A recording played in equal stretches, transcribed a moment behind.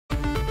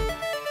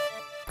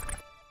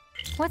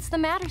What's the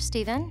matter,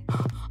 Steven?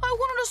 I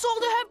wanted us all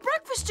to have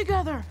breakfast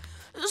together.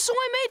 So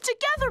I made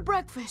together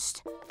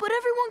breakfast. But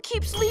everyone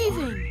keeps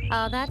leaving.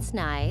 Oh, that's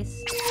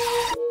nice.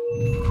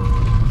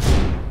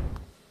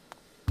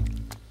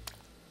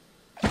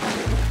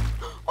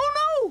 Oh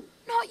no!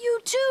 Not you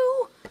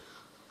too!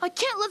 I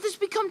can't let this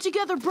become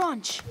together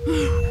brunch.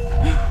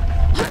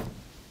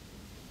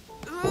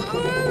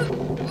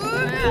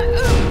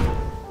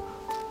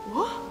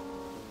 What?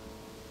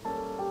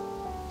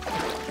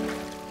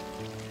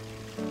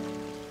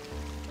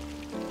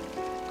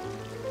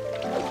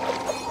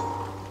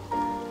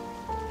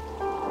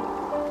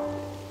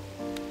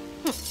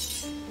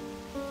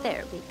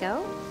 There we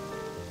go.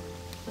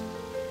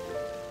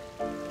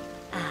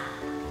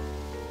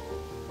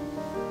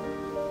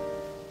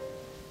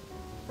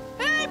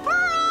 Hey,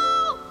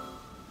 Pearl!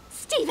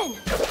 Steven!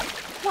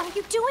 What are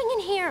you doing in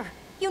here?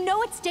 You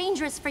know it's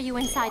dangerous for you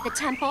inside the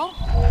temple.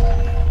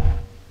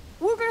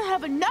 We're gonna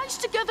have a nice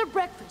together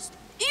breakfast,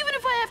 even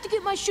if I have to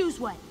get my shoes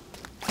wet.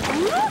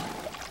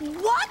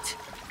 What?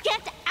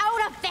 Get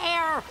out of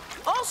there!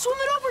 I'll swim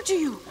it over to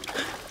you.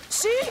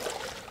 See?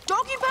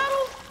 Doggy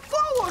paddle,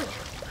 forward.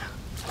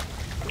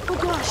 Oh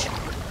gosh.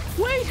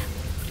 Wait.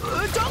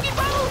 Doggy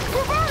paddle,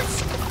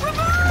 reverse!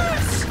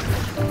 Reverse!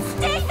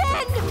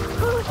 Steven!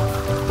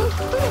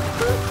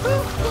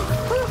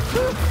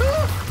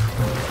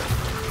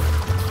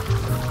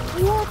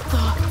 What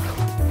the?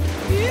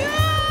 Yeah!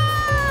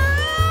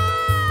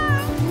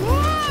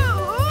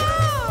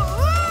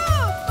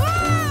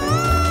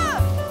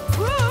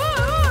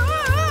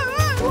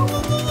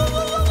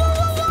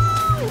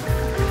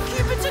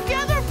 Keep it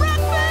together,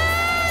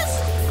 breakfast!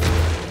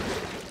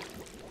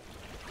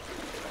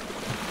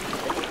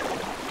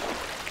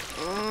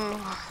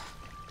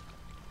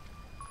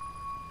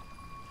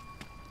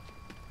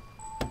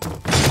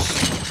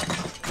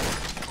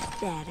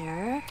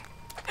 Better.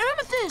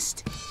 Amethyst!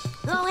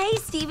 Oh, hey,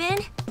 Steven.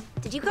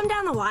 Did you come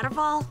down the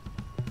waterfall?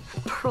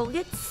 Pearl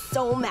gets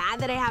so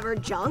mad that I have her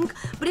junk,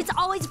 but it's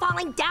always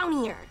falling down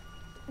here.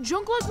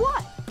 Junk like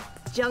what?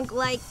 Junk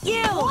like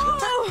you.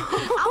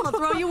 I'm gonna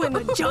throw you in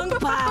the junk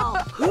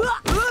pile.